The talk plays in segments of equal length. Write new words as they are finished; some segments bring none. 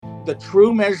The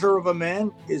true measure of a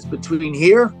man is between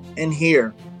here and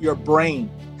here. Your brain,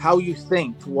 how you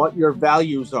think, what your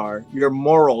values are, your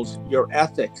morals, your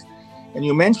ethics. And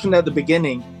you mentioned at the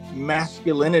beginning,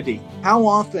 masculinity. How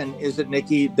often is it,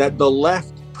 Nikki, that the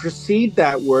left precede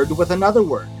that word with another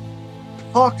word?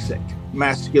 Toxic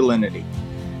masculinity.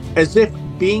 As if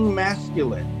being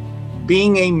masculine,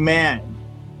 being a man,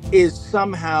 is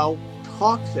somehow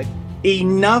toxic.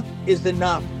 Enough is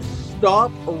enough.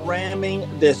 Stop ramming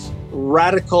this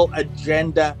radical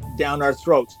agenda down our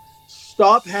throats.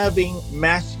 Stop having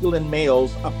masculine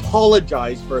males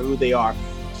apologize for who they are.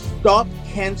 Stop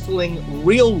canceling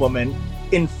real women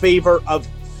in favor of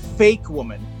fake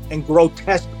women and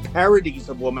grotesque parodies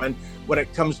of women when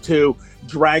it comes to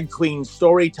drag queen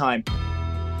story time.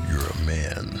 You're a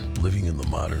man living in the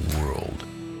modern world,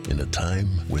 in a time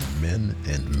when men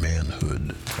and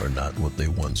manhood are not what they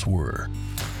once were.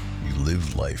 You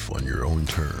live life on your own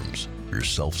terms. You're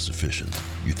self-sufficient.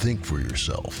 You think for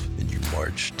yourself, and you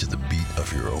march to the beat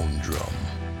of your own drum.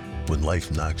 When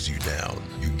life knocks you down,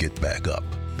 you get back up,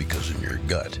 because in your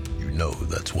gut, you know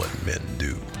that's what men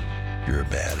do. You're a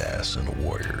badass and a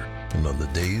warrior. And on the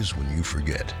days when you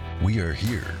forget, we are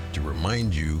here to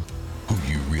remind you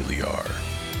who you really are.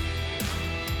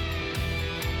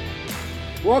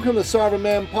 Welcome to Sovereign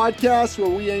Man Podcast, where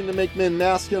we aim to make men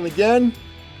masculine again.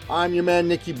 I'm your man,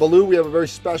 Nicky Ballou. We have a very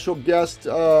special guest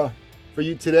for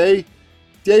you today.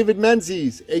 David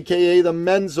Menzies, a.k.a. the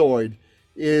Menzoid,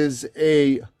 is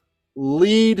a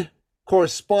lead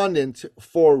correspondent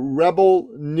for Rebel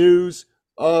News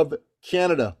of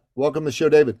Canada. Welcome to the show,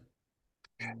 David.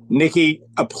 Nicky,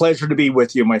 a pleasure to be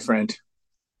with you, my friend.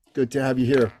 Good to have you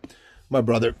here, my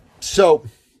brother. So,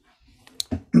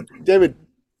 David,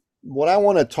 what I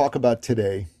want to talk about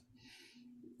today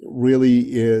really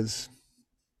is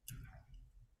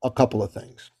a couple of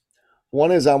things.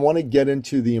 One is I want to get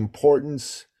into the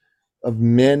importance of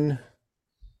men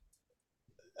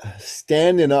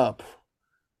standing up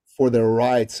for their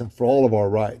rights and for all of our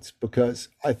rights, because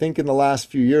I think in the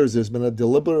last few years, there's been a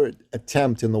deliberate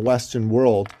attempt in the Western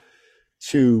world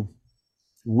to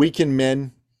weaken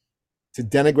men, to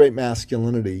denigrate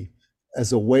masculinity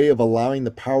as a way of allowing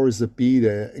the powers that be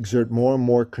to exert more and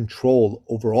more control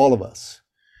over all of us.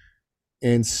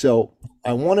 And so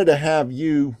I wanted to have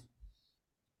you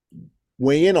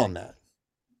weigh in on that.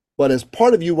 But as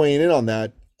part of you weighing in on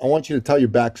that, I want you to tell your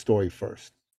backstory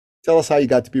first. Tell us how you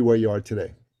got to be where you are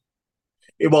today.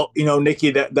 Well,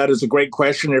 Nicky, that is a great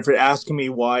question. If you're asking me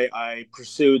why I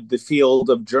pursued the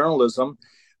field of journalism,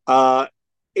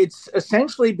 it's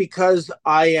essentially because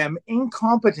I am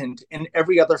incompetent in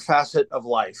every other facet of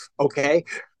life, okay?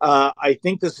 I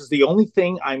think this is the only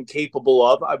thing I'm capable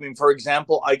of. I mean, for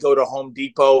example, I go to Home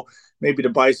Depot maybe to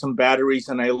buy some batteries,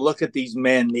 and I look at these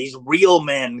men, these real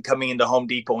men coming into Home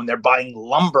Depot, and they're buying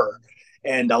lumber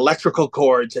and electrical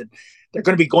cords, and they're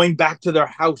going to be going back to their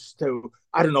house to,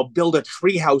 I don't know, build a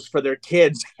tree house for their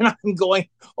kids. And I'm going,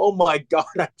 oh my God,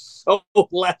 I'm so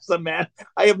less a man.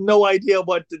 I have no idea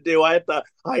what to do. I have to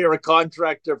hire a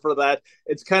contractor for that.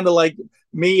 It's kind of like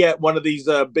me at one of these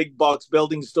big box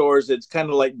building stores. It's kind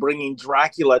of like bringing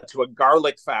Dracula to a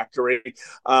garlic factory.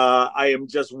 I am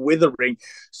just withering.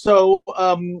 So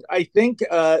I think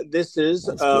this is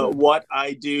what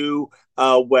I do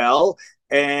well.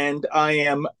 And I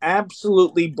am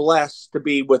absolutely blessed to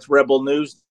be with Rebel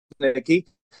News, Nicky,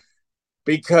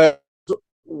 because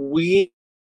we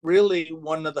really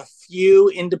one of the few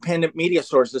independent media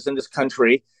sources in this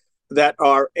country that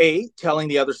are A, telling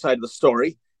the other side of the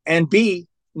story, and B,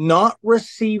 not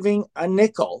receiving a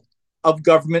nickel of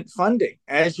government funding.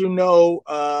 As you know,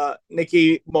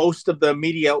 Nicky, most of the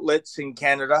media outlets in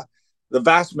Canada, the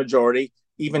vast majority,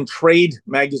 even trade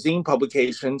magazine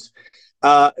publications,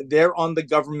 they're on the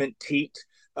government teat.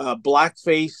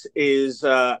 Blackface is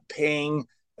paying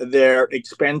their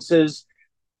expenses.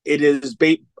 It is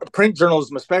print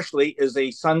journalism, especially, is a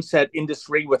sunset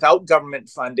industry without government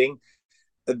funding.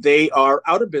 They are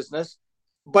out of business,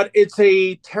 but it's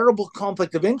a terrible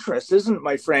conflict of interest, isn't it,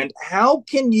 my friend? How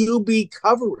can you be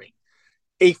covering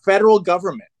a federal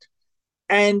government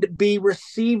and be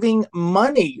receiving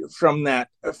money from that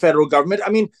federal government?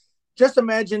 I mean, just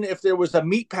imagine if there was a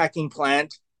meatpacking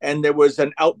plant and there was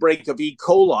an outbreak of E.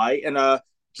 coli and a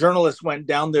journalist went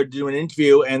down there to do an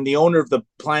interview, and the owner of the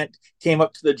plant came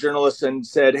up to the journalist and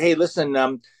said, hey, listen,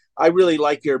 I really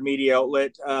like your media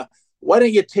outlet. Why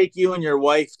don't you take you and your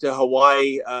wife to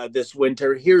Hawaii this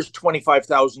winter? Here's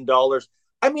 $25,000.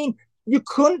 I mean, you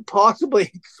couldn't possibly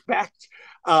expect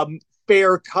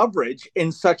fair coverage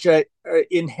in such a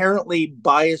inherently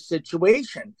biased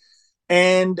situation.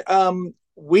 And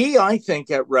I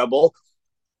think at Rebel,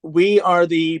 we are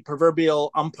the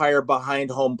proverbial umpire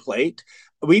behind home plate.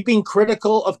 We've been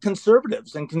critical of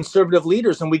conservatives and conservative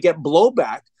leaders, and we get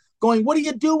blowback going, what are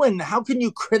you doing? How can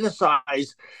you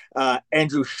criticize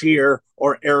Andrew Scheer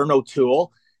or Aaron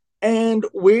O'Toole? And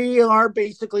we are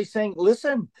basically saying,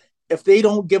 listen, if they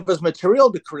don't give us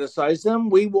material to criticize them,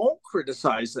 we won't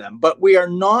criticize them. But we are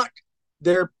not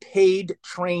their paid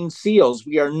trained SEALs.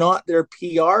 We are not their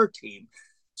PR team.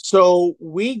 So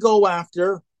we go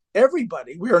after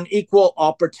everybody. We're an equal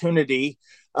opportunity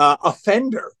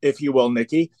offender, if you will,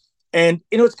 Nikki. And,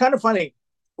 it's kind of funny.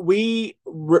 We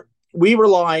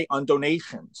rely on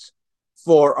donations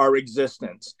for our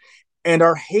existence. And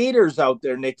our haters out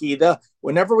there, Nikki,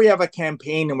 whenever we have a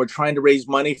campaign and we're trying to raise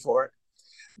money for it,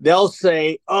 they'll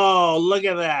say, oh, look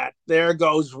at that. There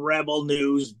goes Rebel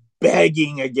News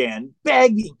begging again,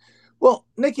 begging. Well,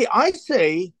 Nikki, I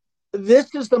say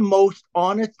this is the most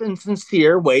honest and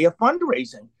sincere way of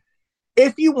fundraising.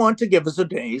 If you want to give us a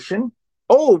donation,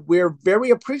 we're very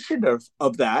appreciative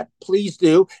of that. Please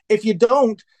do. If you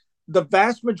don't, the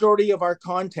vast majority of our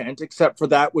content, except for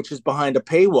that which is behind a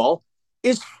paywall,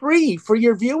 is free for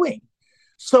your viewing.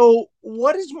 So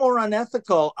what is more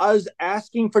unethical, us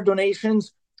asking for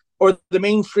donations or the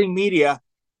mainstream media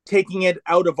taking it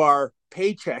out of our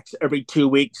paychecks every 2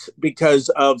 weeks because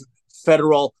of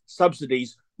federal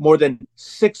subsidies, more than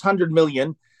 600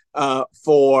 million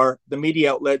for the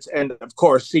media outlets. And of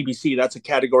course, CBC, that's a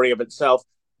category of itself,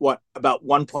 about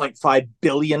 1.5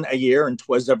 billion a year, and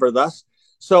 'twas ever thus.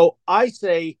 So I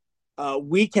say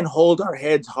we can hold our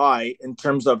heads high in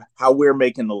terms of how we're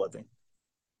making a living.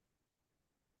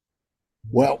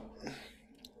 Well,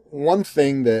 one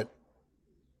thing that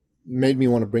made me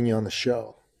want to bring you on the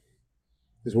show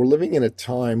is we're living in a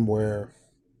time where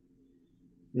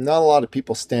not a lot of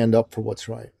people stand up for what's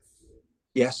right.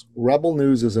 Yes. Rebel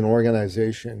News is an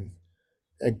organization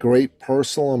at great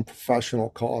personal and professional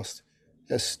cost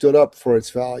has stood up for its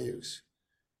values.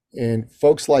 And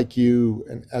folks like you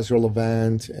and Ezra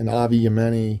Levant and Avi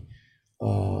Yemeni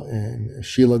and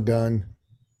Sheila Gunn,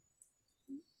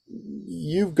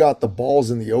 you've got the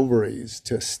balls in the ovaries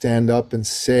to stand up and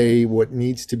say what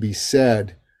needs to be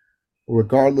said,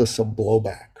 regardless of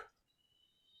blowback.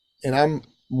 And I'm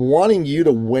wanting you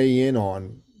to weigh in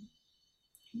on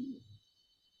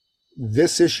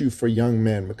this issue for young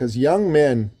men, because young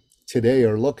men today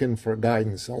are looking for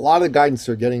guidance. A lot of the guidance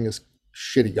they're getting is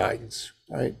shitty guidance,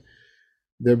 right?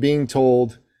 They're being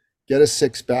told, get a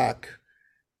six pack,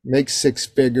 make six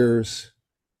figures,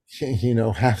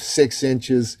 have 6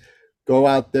 inches, go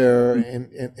out there and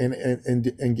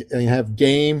have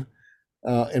game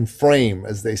and frame,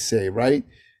 as they say, right?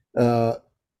 And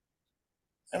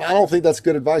I don't think that's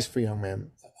good advice for young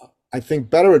men. I think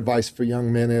better advice for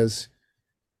young men is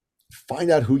find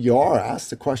out who you are, ask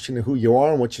the question of who you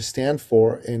are and what you stand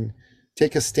for, and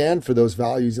take a stand for those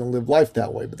values and live life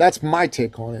that way. But that's my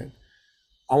take on it.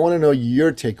 I want to know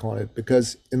your take on it,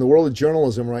 because in the world of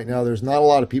journalism right now, there's not a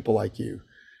lot of people like you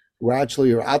who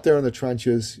actually are out there in the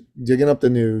trenches, digging up the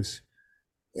news,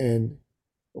 and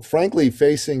frankly,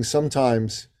 facing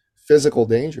sometimes physical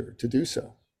danger to do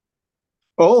so.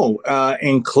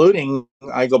 Including,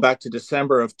 I go back to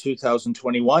December of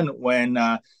 2021 when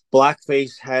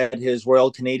Blackface had his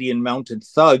Royal Canadian Mounted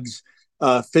Thugs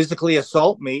physically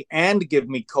assault me and give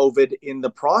me COVID in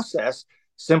the process,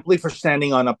 simply for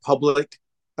standing on a public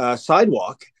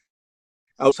sidewalk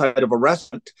outside of a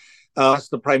restaurant.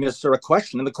 Asked the Prime Minister a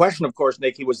question. And the question, of course,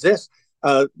 Nikki, was this.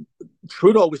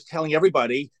 Trudeau was telling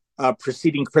everybody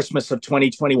preceding Christmas of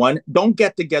 2021, don't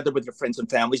get together with your friends and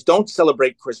families. Don't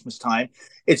celebrate Christmas time.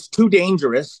 It's too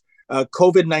dangerous.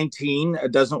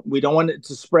 COVID-19 we don't want it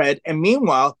to spread. And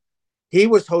meanwhile, he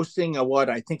was hosting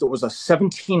I think it was a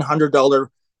 $1,700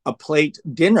 a plate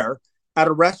dinner at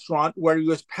a restaurant where he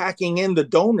was packing in the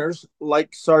donors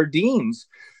like sardines.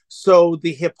 So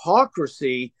the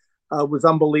hypocrisy was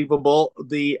unbelievable.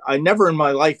 I never in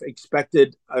my life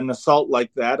expected an assault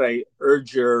like that. I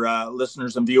urge your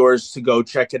listeners and viewers to go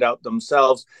check it out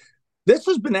themselves. This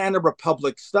was Banana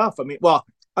Republic stuff. I mean, well,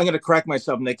 I'm going to correct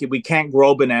myself, Nikki. We can't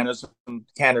grow bananas in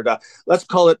Canada. Let's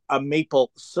call it a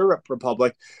maple syrup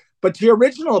republic. But to your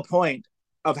original point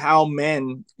of how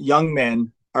young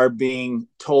men, are being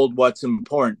told what's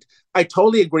important, I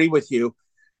totally agree with you,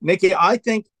 Nikki. I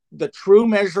think the true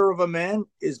measure of a man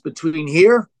is between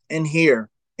here and here.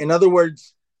 In other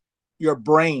words, your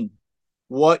brain,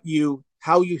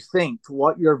 how you think,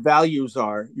 what your values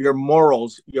are, your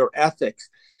morals, your ethics.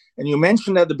 And you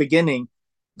mentioned at the beginning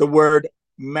the word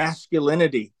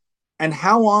masculinity. And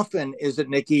how often is it,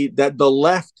 Nikki, that the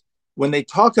left, when they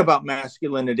talk about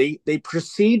masculinity, they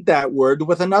precede that word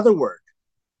with another word,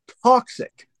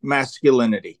 toxic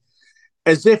masculinity,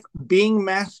 as if being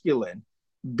masculine,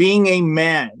 being a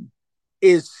man,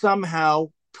 is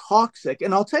somehow toxic.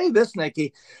 And I'll tell you this,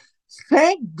 Nikki,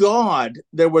 thank God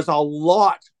there was a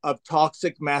lot of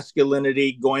toxic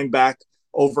masculinity going back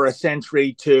over a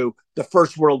century to the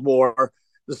First World War,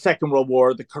 the Second World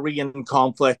War, the Korean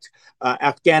conflict,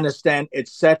 Afghanistan,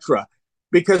 etc.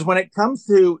 Because when it comes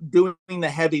to doing the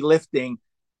heavy lifting,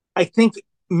 I think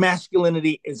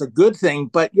masculinity is a good thing,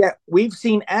 but yet we've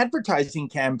seen advertising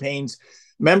campaigns,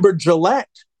 remember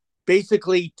Gillette,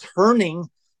 basically turning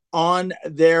on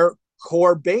their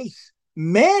core base.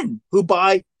 Men who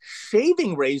buy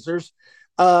shaving razors,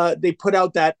 they put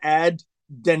out that ad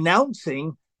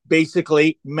denouncing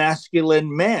basically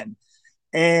masculine men.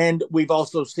 And we've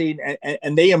also seen,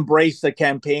 and they embraced the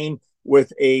campaign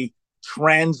with a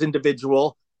trans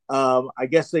individual. I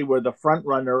guess they were the front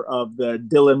runner of the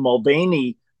Dylan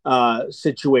Mulvaney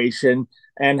situation,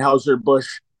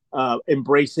 Anheuser-Busch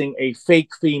embracing a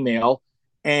fake female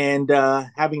and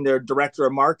having their director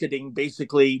of marketing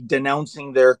basically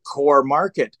denouncing their core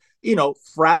market,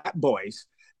 frat boys.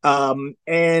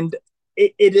 And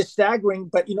it is staggering.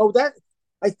 But, that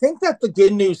I think that the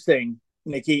good news thing,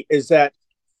 Nikki, is that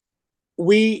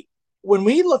when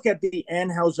we look at the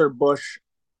Anheuser-Busch,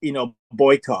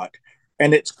 boycott,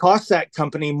 and it's cost that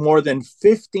company more than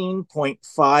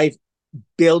 15.5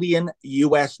 billion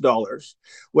US dollars.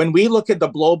 When we look at the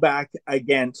blowback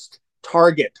against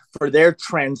Target for their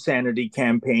Transanity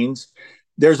campaigns,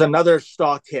 there's another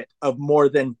stock hit of more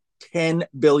than 10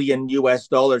 billion US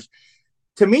dollars.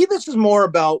 To me, this is more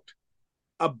about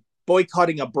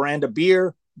boycotting a brand of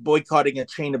beer, boycotting a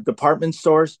chain of department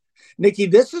stores. Nikki,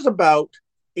 this is about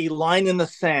a line in the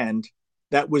sand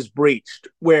that was breached,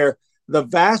 where the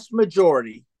vast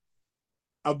majority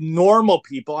of normal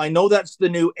people, I know that's the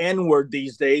new N word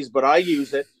these days, but I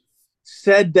use it,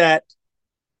 said that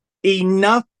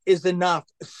enough is enough.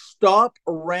 Stop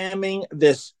ramming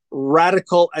this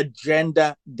radical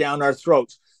agenda down our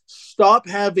throats. Stop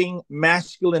having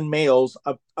masculine males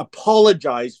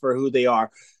apologize for who they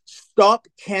are. Stop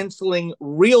canceling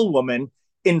real women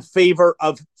in favor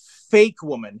of fake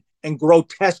women and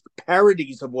grotesque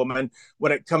parodies of women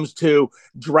when it comes to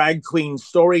drag queen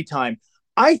story time.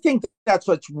 I think that's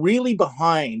what's really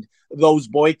behind those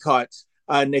boycotts,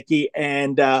 Nikki,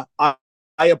 and I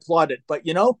applaud it. But,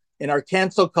 in our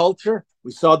cancel culture,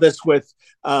 we saw this with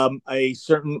a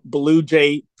certain Blue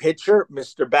Jay pitcher,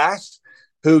 Mr. Bass,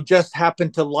 who just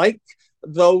happened to like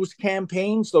those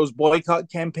campaigns, those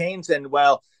boycott campaigns. And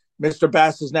well, Mr.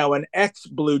 Bass is now an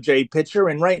ex-Blue Jay pitcher.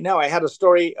 And right now, I had a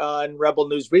story in Rebel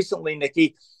News recently,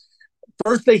 Nikki.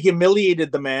 First, they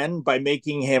humiliated the man by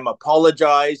making him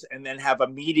apologize and then have a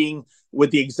meeting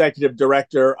with the executive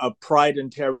director of Pride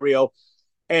Ontario.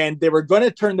 And they were going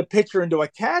to turn the pitcher into a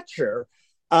catcher.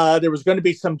 There was going to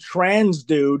be some trans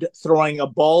dude throwing a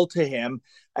ball to him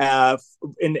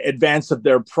in advance of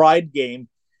their Pride game.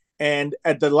 And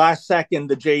at the last second,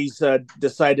 the Jays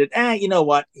decided, you know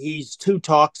what? He's too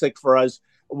toxic for us.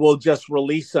 We'll just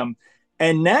release him.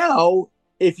 And now,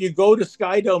 if you go to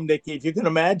Skydome, Nikki, if you can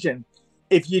imagine,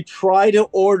 if you try to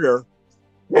order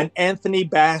an Anthony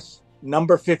Bass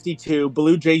number 52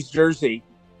 Blue Jays jersey,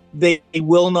 they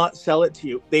will not sell it to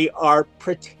you. They are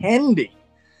pretending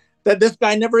that this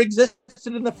guy never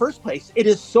existed in the first place. It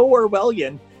is so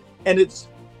Orwellian, and it's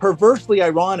perversely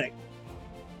ironic,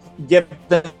 given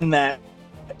that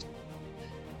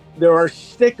there are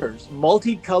stickers,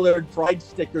 multicolored Pride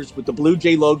stickers with the Blue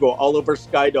Jay logo all over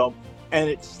Skydome, and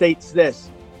it states this: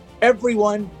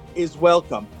 everyone is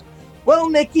welcome. Well,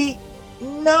 Nikki,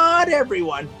 not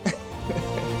everyone.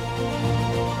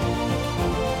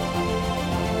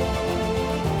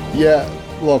 Yeah,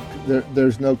 look,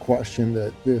 there's no question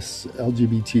that this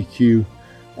LGBTQ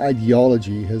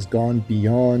ideology has gone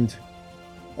beyond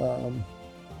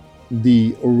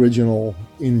the original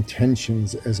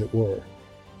intentions, as it were.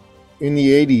 In the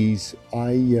 80s,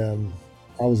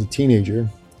 I was a teenager,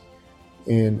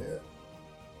 and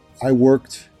I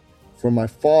worked for my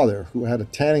father, who had a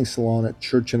tanning salon at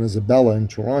Church and Isabella in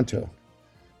Toronto.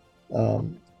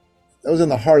 That was in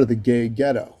the heart of the gay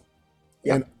ghetto.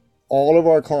 Yeah. And all of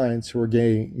our clients were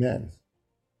gay men,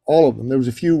 all of them. There was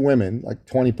a few women, like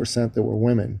 20% that were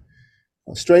women,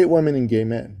 straight women and gay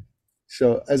men.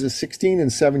 So as a 16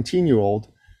 and 17-year-old,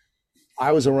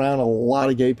 I was around a lot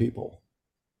of gay people,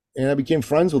 and I became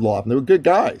friends with a lot of them. They were good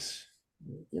guys.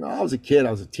 I was a kid,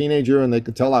 I was a teenager, and they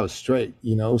could tell I was straight,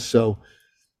 so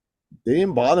they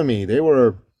didn't bother me. They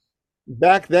were,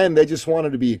 back then, they just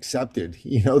wanted to be accepted.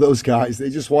 Those guys, they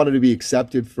just wanted to be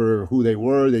accepted for who they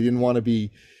were. They didn't want to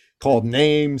be called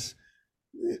names.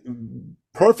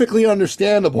 perfectly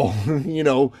understandable,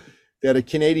 that a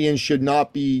Canadian should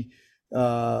not be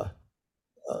uh,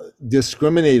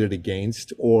 discriminated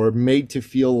against or made to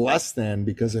feel less than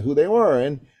because of who they were.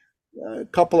 And a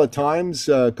couple of times,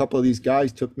 a couple of these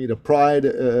guys took me to Pride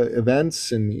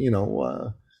events, and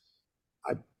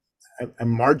I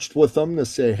marched with them to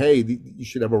say, hey, you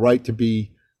should have a right to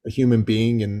be a human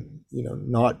being, and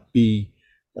not be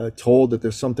told that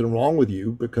there's something wrong with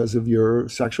you because of your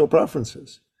sexual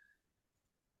preferences.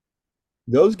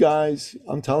 Those guys,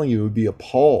 I'm telling you, would be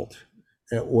appalled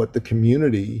at what the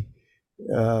community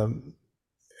um,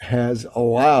 has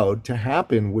allowed to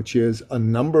happen, which is a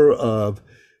number of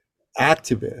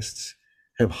activists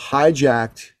have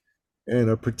hijacked and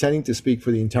are pretending to speak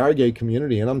for the entire gay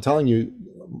community. And I'm telling you,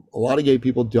 a lot of gay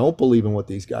people don't believe in what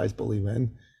these guys believe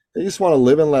in. They just want to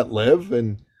live and let live.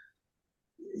 And,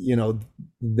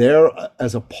 they're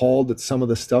as appalled at some of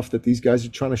the stuff that these guys are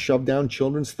trying to shove down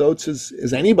children's throats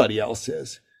as anybody else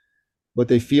is. But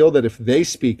they feel that if they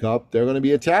speak up, they're going to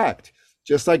be attacked.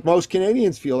 Just like most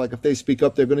Canadians feel like if they speak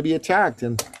up, they're going to be attacked.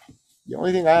 And the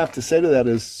only thing I have to say to that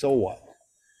is, so what?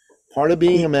 Part of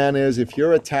being a man is, if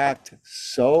you're attacked,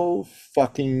 so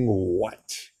fucking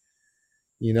what?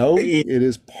 It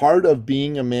is part of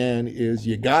being a man is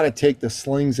you got to take the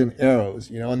slings and arrows,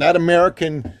 and that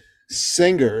American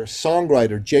singer,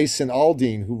 songwriter, Jason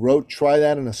Aldean, who wrote Try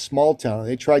That in a Small Town,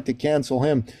 they tried to cancel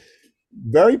him,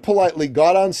 very politely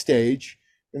got on stage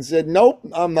and said, nope,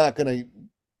 I'm not going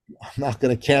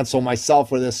to cancel myself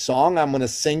for this song. I'm going to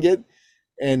sing it.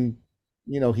 And,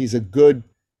 he's a good,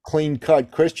 clean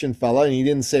cut Christian fella. And he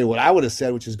didn't say what I would have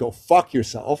said, which is go fuck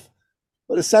yourself.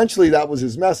 But essentially that was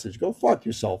his message. Go fuck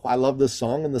yourself. I love this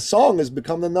song. And the song has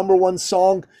become the number one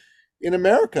song in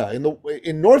America,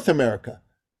 in North America.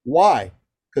 Why?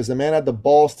 Because the man had the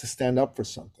balls to stand up for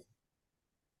something.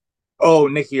 Oh,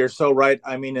 Nikki, you're so right.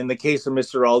 I mean, in the case of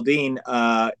Mr. Aldean,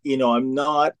 I'm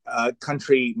not a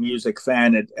country music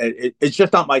fan. It's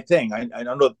just not my thing. I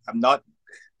don't know. I'm not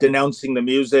denouncing the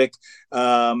music,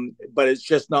 but it's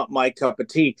just not my cup of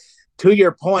tea. To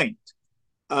your point,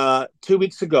 2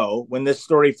 weeks ago, when this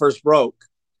story first broke,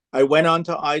 I went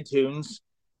onto iTunes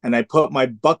and I put my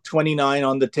 $1.29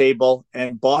 on the table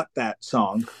and bought that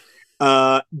song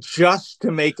just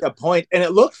to make a point. And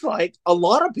it looks like a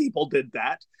lot of people did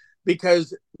that,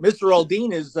 because Mr.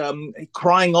 Aldean is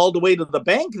crying all the way to the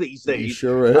bank these days. He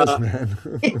sure is, man.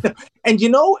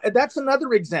 And that's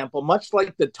another example, much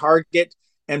like the Target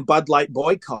and Bud Light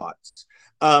boycotts.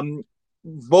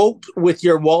 Vote with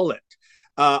your wallet.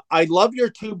 I love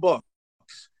your two books,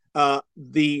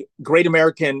 the Great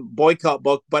American Boycott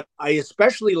book, but I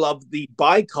especially love the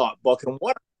Boycott book. And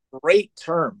what a great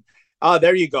term.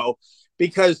 There you go.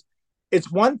 Because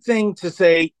it's one thing to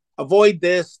say, avoid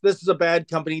this. This is a bad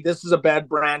company. This is a bad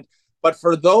brand. But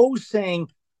for those saying,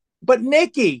 but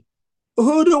Nikki,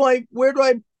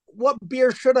 what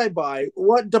beer should I buy?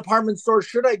 What department store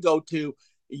should I go to?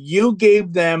 You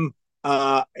gave them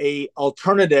a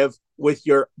alternative with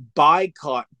your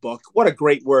Boycott book. What a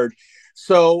great word.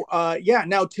 So,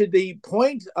 now to the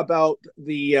point about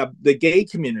the gay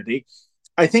community,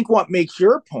 I think what makes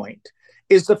your point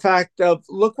is the fact of,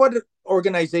 look what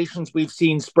organizations we've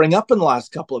seen spring up in the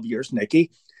last couple of years, Nikki.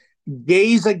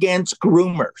 Gays Against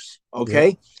Groomers,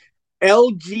 okay? Yeah.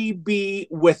 LGB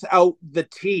without the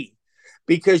T,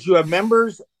 because you have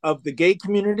members of the gay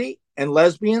community and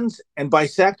lesbians and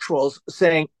bisexuals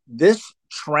saying, this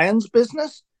trans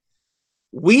business,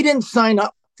 we didn't sign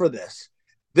up for this.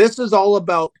 This is all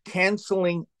about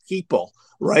canceling people,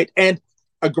 right? And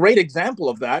a great example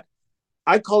of that,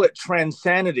 I call it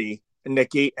transanity,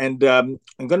 Nikki, and I'm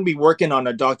going to be working on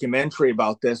a documentary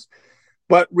about this.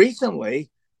 But recently,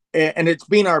 and it's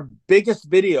been our biggest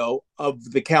video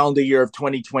of the calendar year of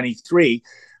 2023,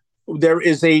 there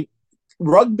is a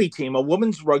rugby team, a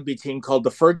women's rugby team called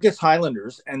the Fergus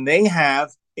Highlanders, and they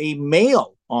have a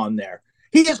male on there.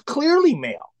 He is clearly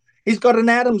male. He's got an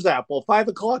Adam's apple, 5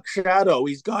 o'clock shadow.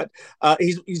 He's got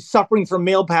he's suffering from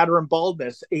male pattern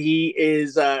baldness. He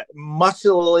is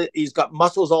muscle. He's got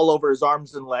muscles all over his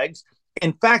arms and legs.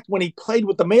 In fact, when he played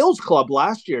with the males club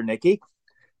last year, Nikki,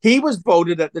 he was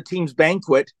voted at the team's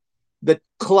banquet the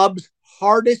club's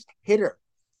hardest hitter.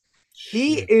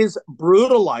 He is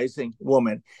brutalizing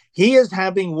women. He is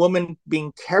having women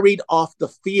being carried off the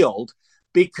field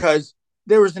because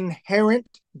there is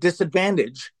inherent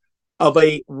disadvantage of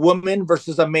a woman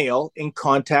versus a male in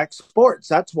contact sports.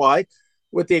 That's why,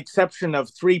 with the exception of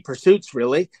 3 pursuits,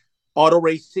 really, auto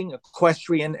racing,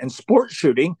 equestrian, and sport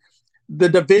shooting, the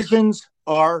divisions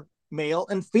are male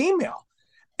and female.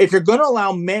 If you're going to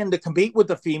allow men to compete with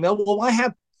the female, well, why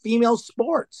have female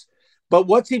sports? But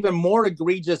what's even more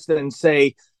egregious than,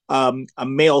 say, a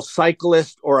male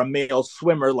cyclist or a male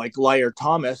swimmer like Lyer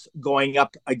Thomas going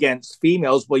up against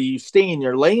females, well, you stay in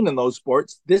your lane in those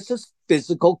sports. This is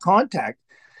physical contact.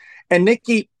 And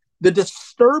Nikki, the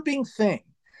disturbing thing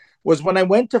was when I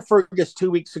went to Fergus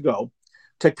 2 weeks ago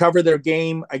to cover their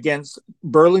game against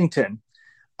Burlington,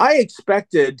 I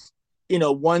expected,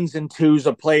 ones and twos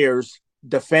of players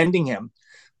defending him,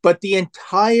 but the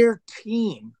entire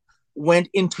team went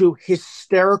into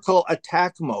hysterical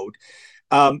attack mode.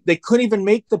 They couldn't even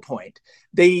make the point.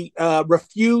 They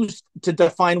refused to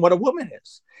define what a woman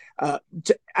is.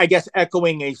 I guess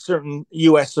echoing a certain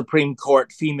U.S. Supreme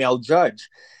Court female judge.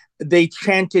 They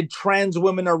chanted, "Trans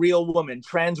women are real women,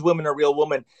 trans women are real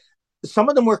women." Some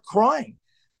of them were crying.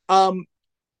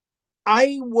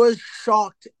 I was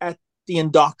shocked at the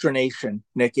indoctrination,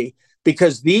 Nikki,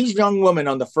 because these young women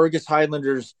on the Fergus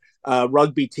Highlanders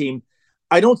rugby team,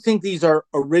 I don't think these are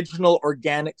original,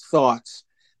 organic thoughts.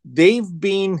 They've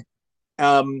been,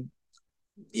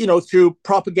 through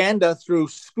propaganda, through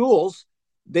schools,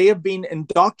 they have been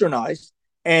indoctrinized,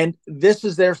 and this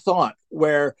is their thought,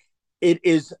 where it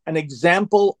is an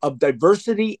example of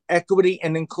diversity, equity,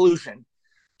 and inclusion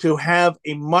to have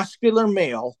a muscular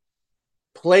male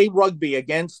play rugby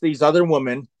against these other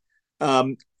women,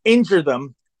 injure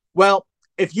them. Well,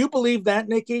 if you believe that,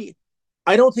 Nikki,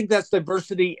 I don't think that's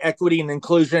diversity, equity, and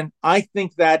inclusion. I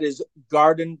think that is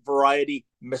garden variety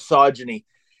misogyny.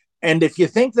 And if you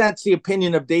think that's the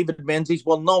opinion of David Menzies,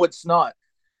 well, no, it's not.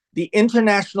 The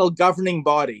international governing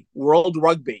body, World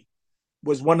Rugby,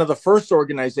 was one of the first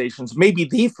organizations, maybe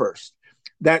the first,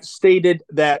 that stated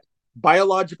that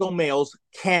biological males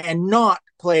cannot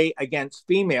play against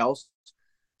females.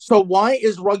 So why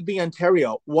is Rugby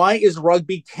Ontario, why is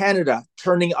Rugby Canada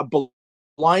turning a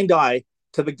blind eye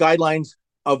to the guidelines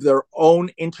of their own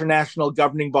international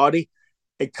governing body?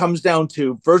 It comes down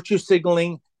to virtue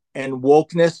signaling and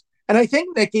wokeness. And I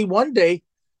think, Nikki, one day,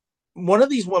 one of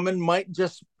these women might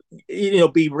just,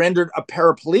 be rendered a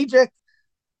paraplegic,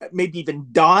 maybe even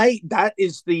die. That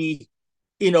is the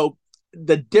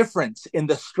difference in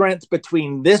the strength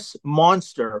between this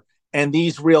monster and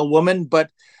these real women.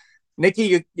 But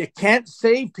Nikki, you can't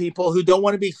save people who don't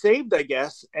want to be saved, I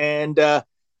guess. And I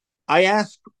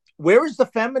ask, where is the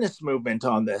feminist movement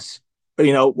on this?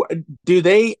 Do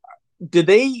they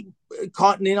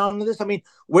cotton in on this? I mean,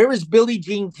 where is Billie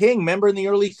Jean King? Remember in the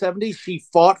early 70s, she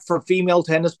fought for female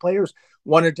tennis players,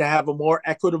 wanted to have a more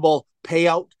equitable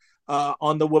payout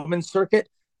on the women's circuit.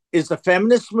 Is the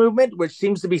feminist movement, which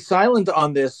seems to be silent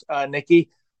on this, Nikki,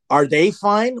 are they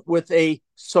fine with a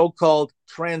so-called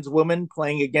trans woman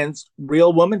playing against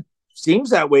real women? Seems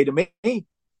that way to me.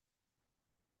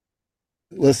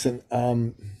 Listen,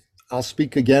 I'll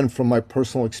speak again from my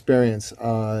personal experience.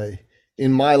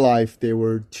 In my life, there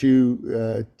were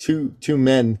two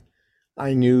men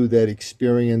I knew that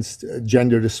experienced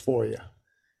gender dysphoria,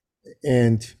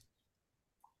 and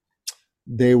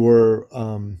they were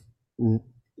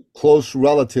close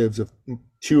relatives of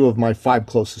two of my five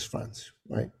closest friends,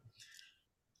 right?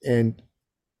 And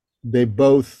they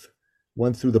both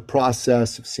went through the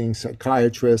process of seeing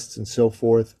psychiatrists and so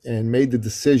forth, and made the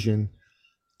decision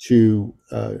to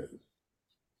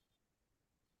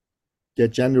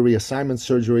get gender reassignment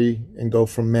surgery and go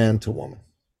from man to woman,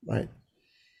 right?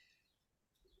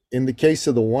 In the case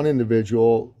of the one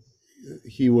individual,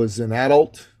 he was an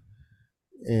adult,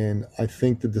 and I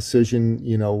think the decision,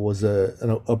 was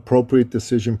an appropriate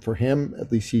decision for him.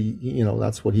 At least he,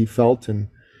 that's what he felt. And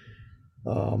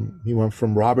he went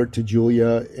from Robert to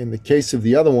Julia. In the case of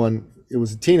the other one, it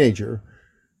was a teenager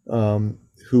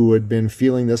who had been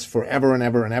feeling this forever and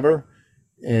ever and ever.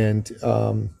 And,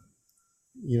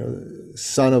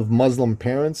 son of Muslim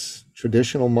parents,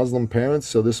 traditional Muslim parents.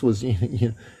 So this was,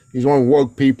 these weren't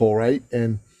woke people, right?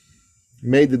 And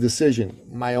made the decision.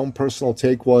 My own personal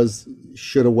take was,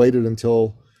 should have waited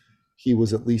until he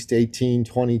was at least 18,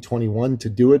 20, 21 to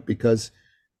do it, because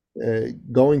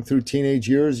going through teenage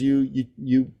years,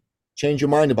 you change your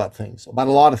mind about things, about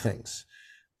a lot of things,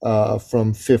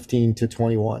 from 15 to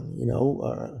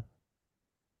 21,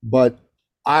 but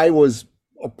I was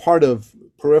a part of,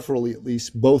 peripherally at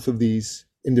least, both of these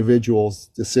individuals'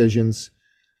 decisions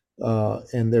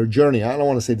and their journey. I don't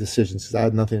want to say decisions because I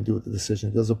had nothing to do with the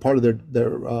decision. It was a part of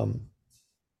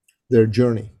their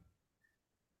journey.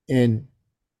 And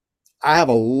I have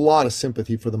a lot of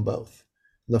sympathy for them both.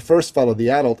 The first fellow, the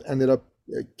adult, ended up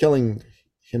killing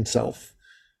himself,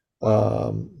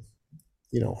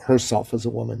 herself as a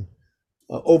woman,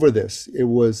 over this. It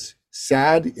was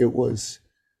sad. It was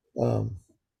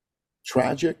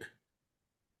tragic.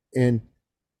 And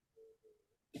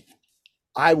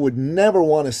I would never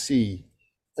want to see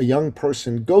a young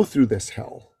person go through this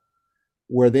hell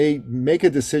where they make a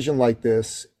decision like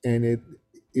this and it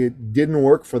didn't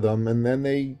work for them, and then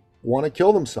they want to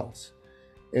kill themselves.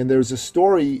 And there's a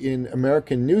story in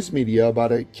American news media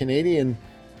about a Canadian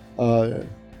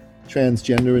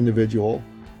transgender individual,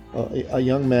 a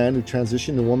young man who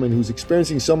transitioned to a woman who's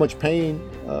experiencing so much pain,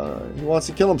 he wants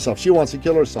to kill himself. She wants to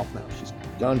kill herself now. She's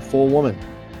gone full woman.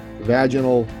 The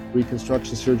vaginal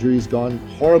reconstruction surgery has gone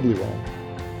horribly wrong.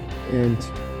 And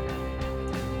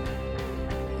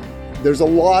there's a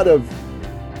lot of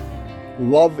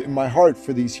love in my heart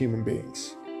for these human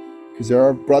beings, because they're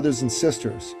our brothers and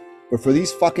sisters. But for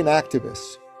these fucking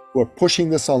activists who are pushing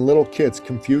this on little kids,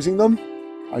 confusing them,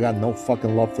 I got no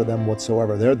fucking love for them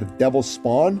whatsoever. They're the devil's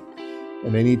spawn,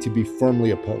 and they need to be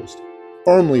firmly opposed.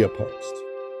 Firmly opposed.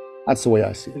 That's the way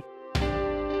I see it.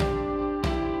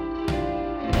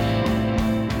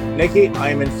 Nikki, I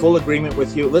am in full agreement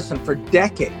with you. Listen, for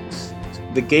decades,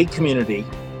 the gay community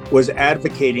was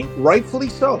advocating, rightfully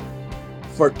so,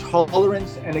 for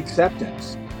tolerance and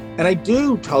acceptance. And I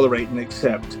do tolerate and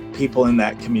accept people in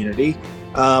that community.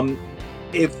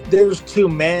 If there's two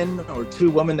men or two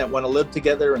women that want to live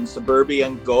together in suburbia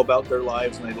and go about their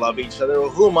lives and they love each other, well,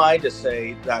 who am I to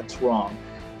say that's wrong?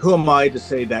 Who am I to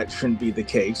say that shouldn't be the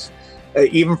case?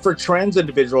 Even for trans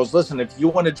individuals, listen, if you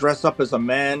want to dress up as a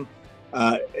man,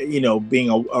 being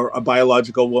a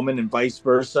biological woman and vice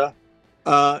versa,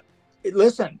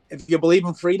 listen, if you believe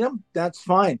in freedom, that's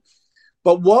fine.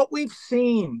 But what we've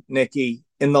seen, Nikki,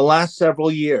 in the last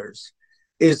several years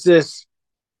is this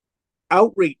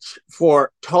outreach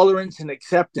for tolerance and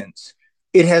acceptance.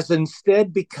 It has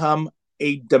instead become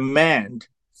a demand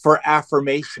for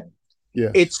affirmation.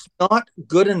 Yes. It's not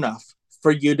good enough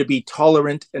for you to be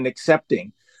tolerant and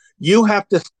accepting. You have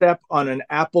to step on an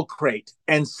apple crate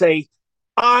and say,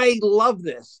 I love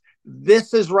this.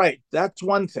 This is right. That's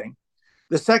one thing.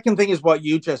 The second thing is what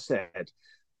you just said,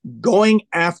 going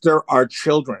after our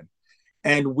children.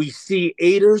 And we see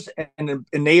aiders and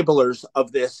enablers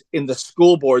of this in the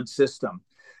school board system.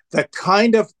 The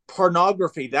kind of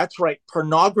pornography, that's right,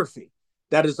 pornography,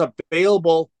 that is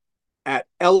available at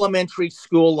elementary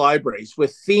school libraries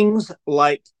with themes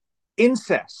like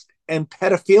incest and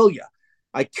pedophilia.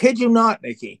 I kid you not,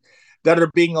 Nikki, that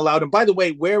are being allowed. And by the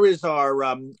way, where is our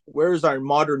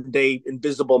modern day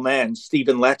invisible man,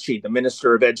 Stephen Lecce, the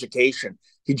Minister of Education?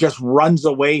 He just runs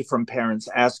away from parents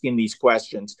asking these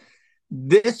questions.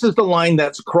 This is the line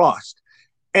that's crossed.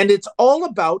 And it's all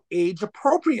about age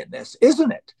appropriateness,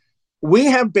 isn't it? We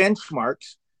have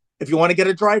benchmarks. If you want to get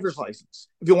a driver's license,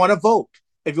 if you want to vote,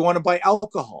 if you want to buy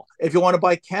alcohol, if you want to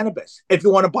buy cannabis, if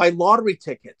you want to buy lottery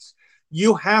tickets,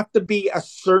 you have to be a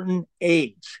certain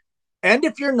age. And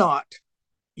if you're not,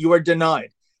 you are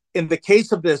denied. In the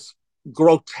case of this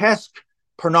grotesque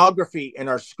pornography in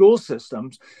our school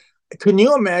systems, can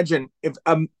you imagine if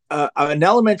an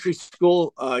elementary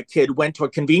school kid went to a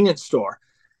convenience store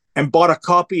and bought a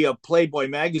copy of Playboy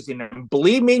magazine? And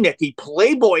believe me, Nikki,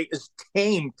 Playboy is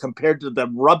tame compared to the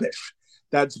rubbish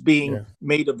that's being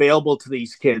made available to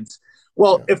these kids.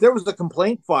 Well, if there was a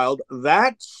complaint filed,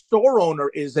 that store owner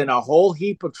is in a whole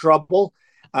heap of trouble.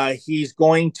 He's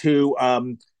going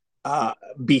to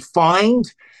be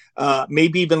fined,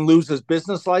 maybe even lose his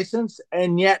business license.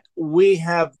 And yet we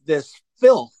have this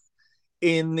filth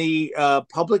in the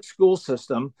public school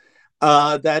system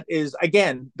that is,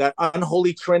 again, that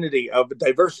unholy trinity of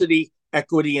diversity,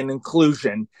 equity, and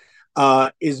inclusion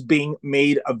is being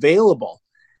made available.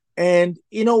 And,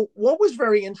 you know, what was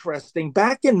very interesting,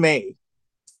 back in May,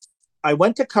 I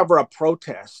went to cover a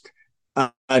protest,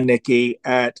 Nikki,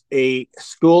 at a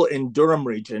school in Durham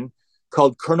region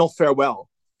called Colonel Farewell.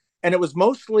 And it was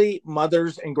mostly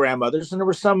mothers and grandmothers, and there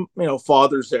were some,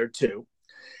 fathers there too.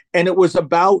 And it was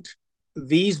about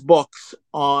these books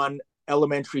on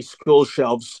elementary school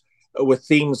shelves with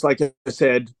themes, like I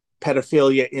said,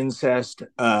 pedophilia, incest,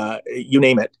 you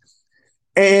name it.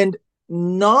 And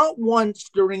not once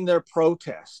during their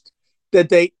protest did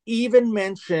they even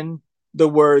mention the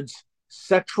words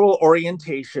sexual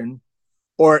orientation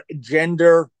or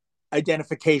gender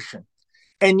identification.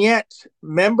 And yet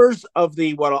members of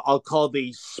the, what I'll call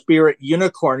the Spirit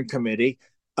Unicorn Committee,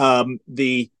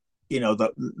 the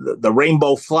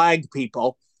rainbow flag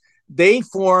people, they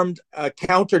formed a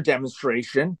counter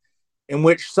demonstration in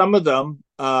which some of them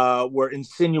were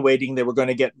insinuating they were going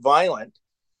to get violent.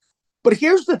 But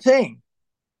here's the thing.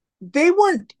 They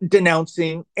weren't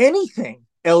denouncing anything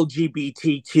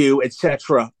LGBTQ,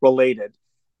 etc. related.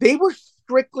 They were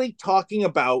strictly talking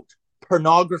about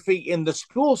pornography in the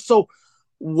school. So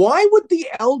why would the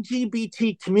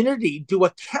LGBT community do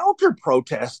a counter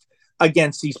protest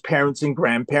against these parents and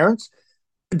grandparents.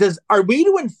 Are we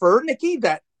to infer, Nikki,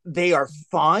 that they are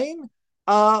fine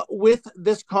with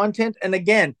this content? And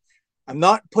again, I'm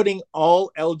not putting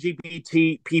all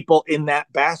LGBT people in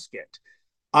that basket.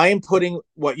 I am putting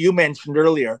what you mentioned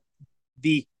earlier,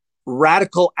 the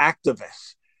radical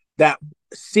activists that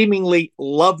seemingly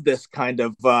love this kind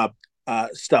of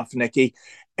stuff, Nikki.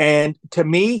 And to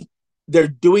me, they're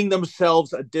doing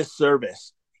themselves a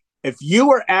disservice. If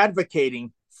you are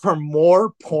advocating for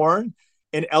more porn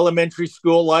in elementary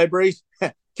school libraries,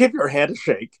 give your head a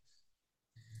shake.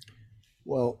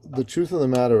 Well, the truth of the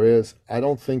matter is, I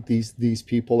don't think these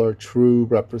people are true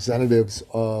representatives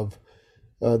of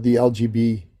the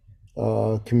LGBT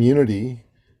community.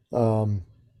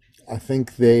 I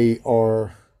think they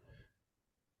are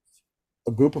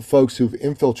a group of folks who've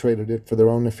infiltrated it for their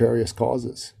own nefarious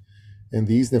causes. And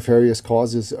these nefarious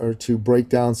causes are to break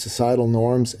down societal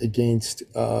norms against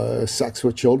sex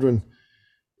with children.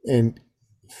 And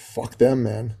fuck them,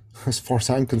 man. As far as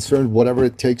I'm concerned, whatever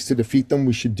it takes to defeat them,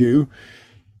 we should do.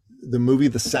 The movie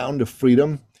The Sound of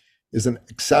Freedom is an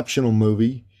exceptional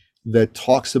movie that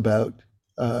talks about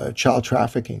child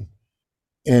trafficking.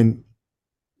 And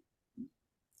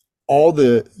all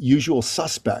the usual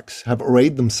suspects have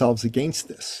arrayed themselves against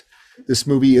this. This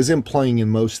movie isn't playing in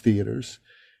most theaters.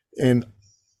 And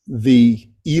the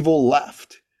evil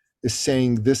left is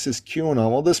saying this is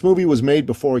QAnon. Well, this movie was made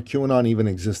before QAnon even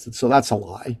existed, so that's a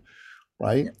lie,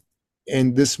 right?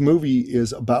 And this movie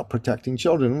is about protecting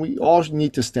children. We all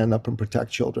need to stand up and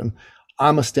protect children.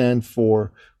 I'm a stand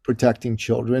for protecting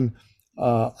children.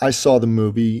 I saw the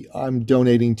movie. I'm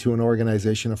donating to an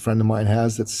organization a friend of mine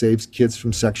has that saves kids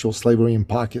from sexual slavery in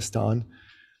Pakistan.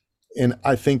 And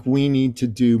I think we need to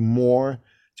do more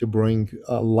to bring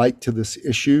light to this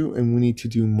issue, and we need to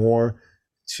do more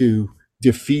to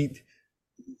defeat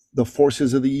the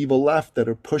forces of the evil left that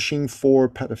are pushing for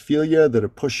pedophilia, that are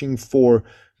pushing for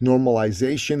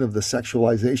normalization of the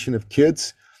sexualization of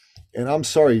kids. And I'm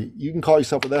sorry, you can call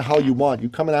yourself whatever the hell you want. You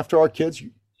coming after our kids?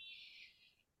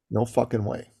 No fucking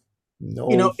way.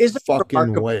 No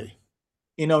fucking way.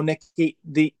 Nikki,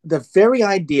 the very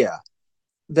idea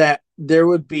that there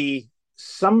would be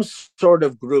some sort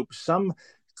of group, some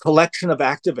collection of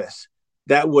activists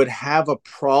that would have a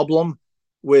problem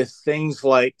with things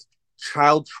like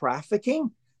child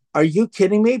trafficking. Are you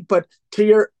kidding me? But to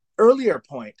your earlier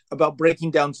point about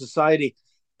breaking down society,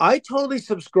 I totally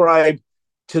subscribe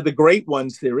to the great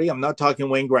ones theory. I'm not talking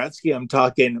Wayne Gretzky. I'm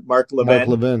talking Mark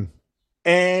Levin.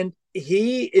 And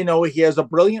he has a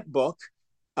brilliant book,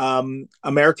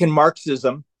 American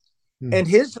Marxism. And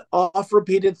his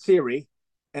oft-repeated theory,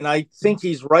 and I think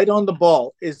he's right on the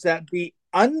ball, is that the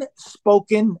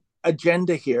unspoken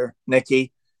agenda here,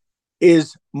 Nikki,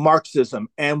 is Marxism.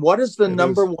 And what is the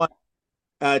number one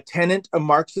tenet of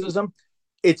Marxism?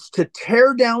 It's to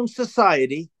tear down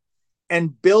society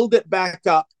and build it back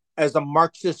up as a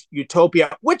Marxist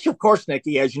utopia, which, of course,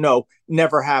 Nikki, as you know,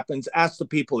 never happens. Ask the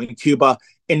people in Cuba,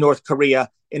 in North Korea,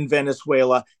 in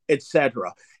Venezuela,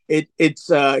 etc. It's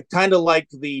kind of like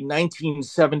the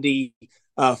 1970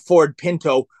 Ford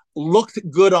Pinto. Looked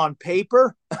good on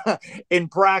paper, in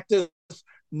practice,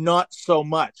 not so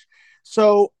much.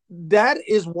 So that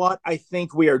is what I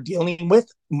think we are dealing with.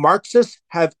 Marxists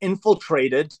have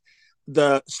infiltrated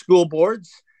the school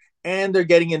boards, and they're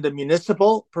getting into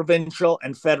municipal, provincial,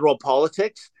 and federal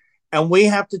politics. And we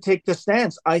have to take the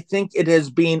stance. I think it has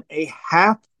been a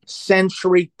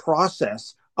half-century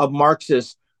process of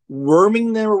Marxists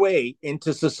worming their way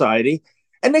into society.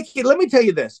 And Nikki, let me tell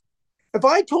you this. If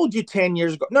I told you 10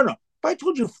 years ago, if I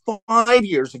told you 5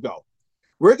 years ago,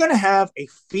 we're going to have a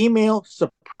female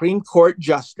Supreme Court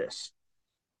justice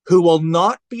who will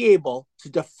not be able to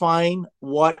define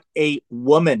what a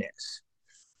woman is.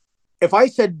 If I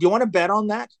said, do you want to bet on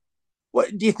that?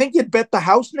 What do you think you'd bet the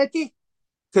house, Nikki?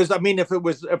 Because I mean, if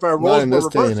our roles were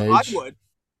reversed,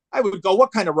 I would go,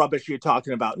 what kind of rubbish are you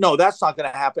talking about? No, that's not going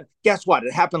to happen. Guess what?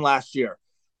 It happened last year.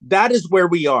 That is where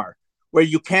we are, where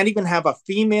you can't even have a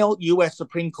female U.S.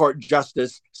 Supreme Court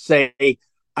justice say,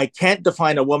 I can't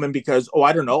define a woman because,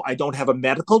 I don't know, I don't have a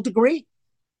medical degree.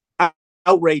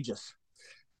 Outrageous.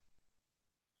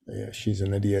 Yeah, she's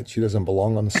an idiot. She doesn't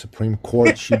belong on the Supreme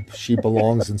Court. She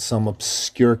belongs in some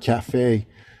obscure cafe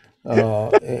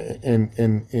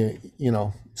in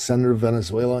center of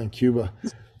Venezuela and Cuba.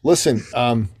 Listen,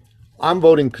 I'm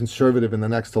voting conservative in the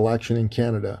next election in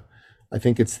Canada. I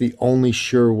think it's the only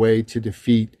sure way to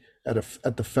defeat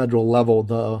at the federal level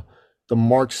the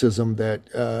Marxism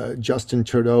that Justin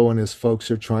Trudeau and his folks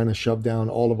are trying to shove down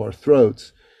all of our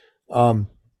throats.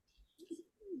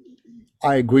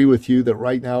 I agree with you that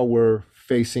right now we're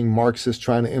facing Marxists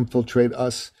trying to infiltrate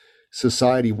us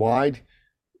society-wide.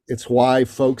 It's why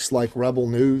folks like Rebel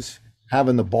News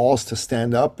having the balls to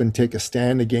stand up and take a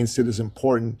stand against it is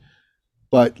important.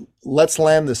 But let's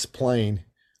land this plane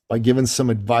by giving some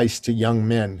advice to young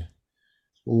men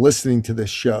listening to this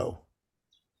show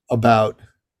about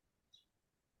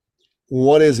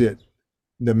what is it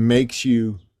that makes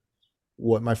you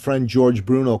what my friend George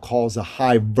Bruno calls a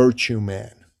high virtue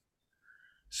man.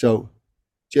 So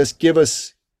just give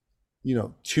us,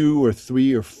 2 or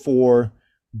 3 or 4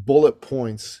 bullet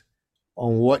points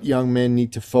on what young men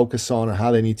need to focus on and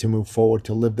how they need to move forward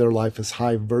to live their life as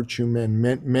high virtue men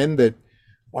that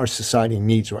our society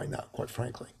needs right now, quite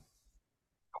frankly.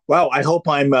 Wow, I hope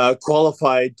I'm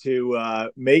qualified to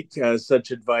make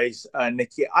such advice,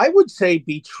 Nikki. I would say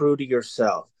be true to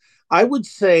yourself. I would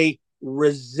say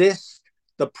resist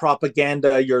the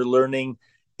propaganda you're learning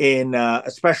in,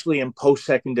 especially in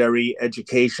post-secondary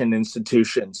education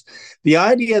institutions. The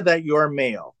idea that you're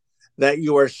male, that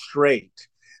you are straight,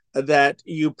 that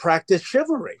you practice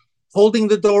chivalry, holding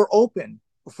the door open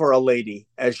for a lady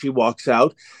as she walks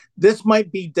out. This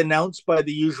might be denounced by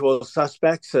the usual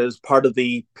suspects as part of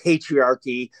the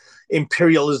patriarchy,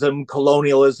 imperialism,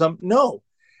 colonialism. No,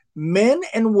 men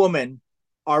and women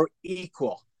are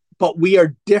equal, but we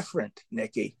are different,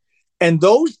 Nikki. And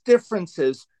those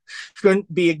differences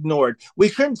shouldn't be ignored. We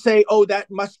shouldn't say, oh,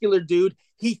 that muscular dude,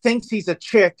 he thinks he's a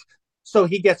chick, so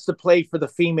he gets to play for the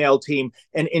female team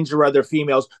and injure other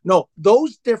females. No,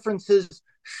 those differences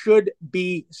should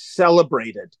be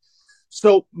celebrated.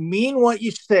 So mean what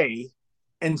you say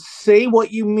and say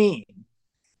what you mean.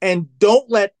 And don't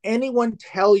let anyone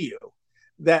tell you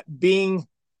that being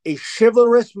a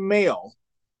chivalrous male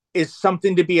is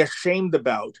something to be ashamed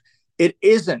about. It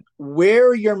isn't.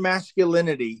 Wear your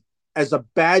masculinity as a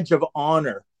badge of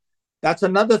honor. That's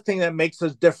another thing that makes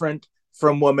us different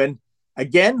from women.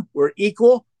 Again, we're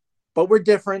equal, but we're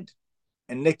different.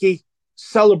 And Nikki,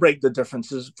 celebrate the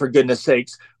differences, for goodness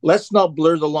sakes. Let's not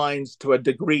blur the lines to a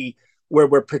degree where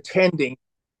we're pretending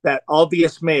that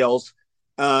obvious males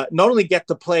not only get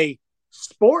to play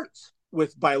sports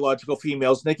with biological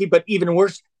females, Nikki, but even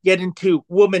worse, get into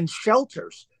women's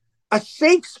shelters, a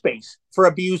safe space for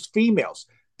abused females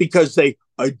because they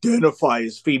identify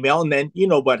as female. And then you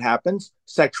know what happens,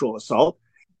 sexual assault,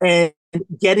 and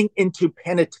getting into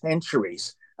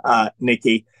penitentiaries,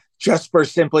 Nikki, just for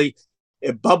simply,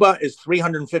 if Bubba is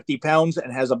 350 pounds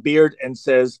and has a beard and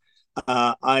says,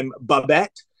 I'm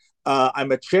Bubette,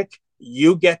 I'm a chick,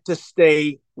 you get to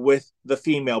stay with the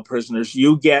female prisoners.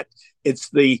 It's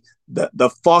the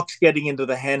fox getting into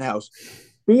the hen house.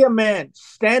 Be a man,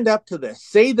 stand up to this,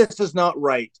 say this is not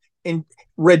right, and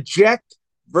reject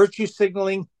virtue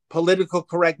signaling, political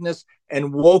correctness,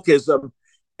 and wokeism,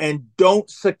 and don't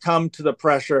succumb to the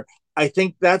pressure. I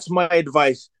think that's my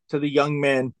advice to the young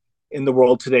men in the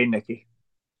world today, Nikki.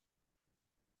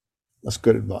 That's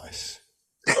good advice.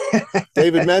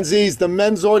 David Menzies, the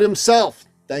Menzoid himself.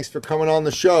 Thanks for coming on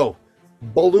the show.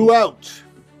 Baloo out.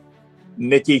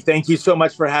 Nikki, thank you so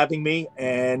much for having me.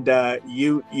 And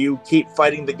you keep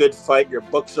fighting the good fight. Your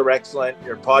books are excellent.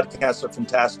 Your podcasts are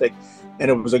fantastic. And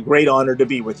it was a great honor to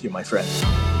be with you, my friend.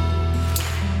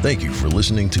 Thank you for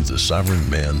listening to the Sovereign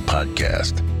Man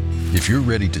Podcast. If you're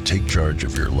ready to take charge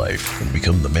of your life and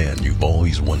become the man you've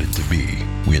always wanted to be,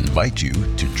 we invite you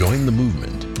to join the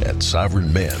movement at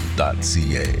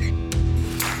sovereignman.ca.